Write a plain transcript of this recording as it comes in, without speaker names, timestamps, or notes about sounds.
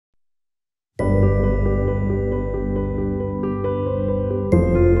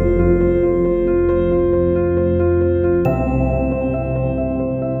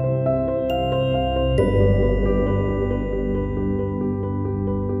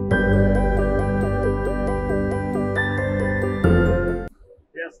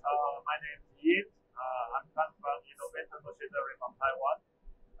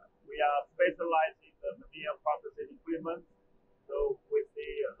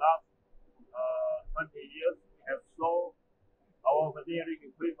engineering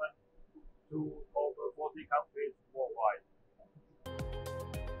equipment to over 40 countries worldwide.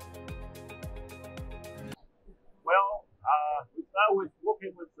 Well, we start with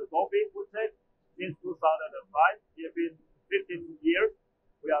working with the Woodtech since 2005. It has been 15 years.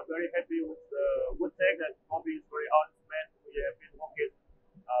 We are very happy with the Woodtech, and Kobe is very honest man. We have been working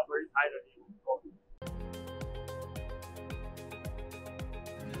very tightly with Kobe.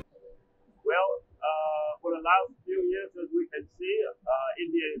 Well, for the last few years, as we can see,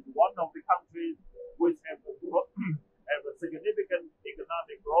 India is one of the countries which have a significant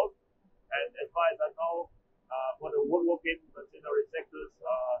economic growth. And as far as I know, for the woodworking machinery sectors,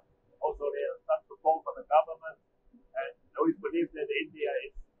 also there is some support from the government. And we believe that India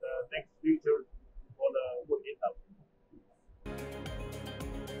is the next future for the wood industry.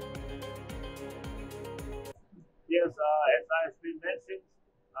 Yes, as I have been mentioned,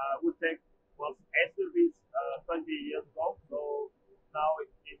 Woodtech was established 20 years ago. So now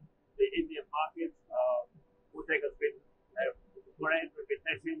in the Indian market, Woodtech has been a great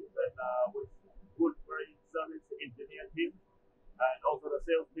reputation and with good, very service engineer team, and also the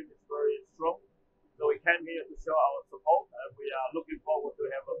sales team is very strong. So we came here to show our support, and we are looking forward to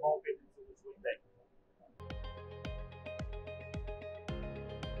have a more business with Woodtech.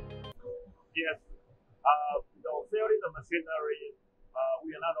 Yes, selling the machinery,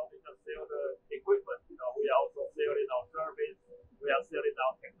 we are not only just selling the equipment, we are also selling our service, we are selling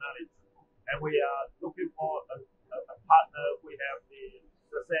our technology, and we are looking for a partner. We have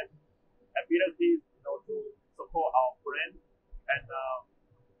the same abilities, to support our brand, and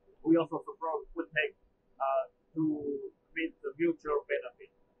we also support Woodtech to meet the mutual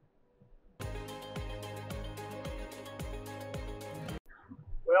benefit.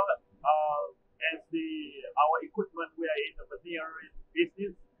 Well, as our equipment, we are in the machinery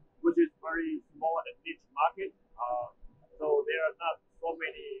business, which is very small and niche market. So there are not so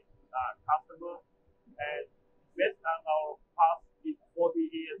many customers, and based on our past 40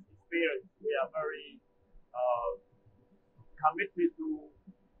 years experience, we are very committed to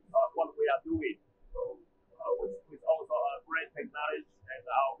what we are doing. So with also a great technology and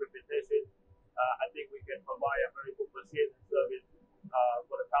our reputation, I think we can provide a very good machine and service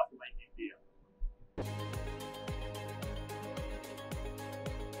for the customer in India.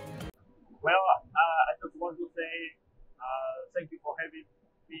 Well, I just want to say thank you for having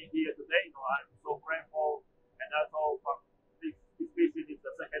me here today. I'm so grateful, and also from this visit is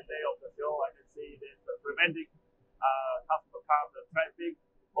the second day of the show. I can see there's preventing customer count and traffic.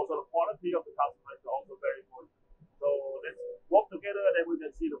 Also, the quality of the customer is also very good. So let's work together, and then we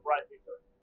can see the bright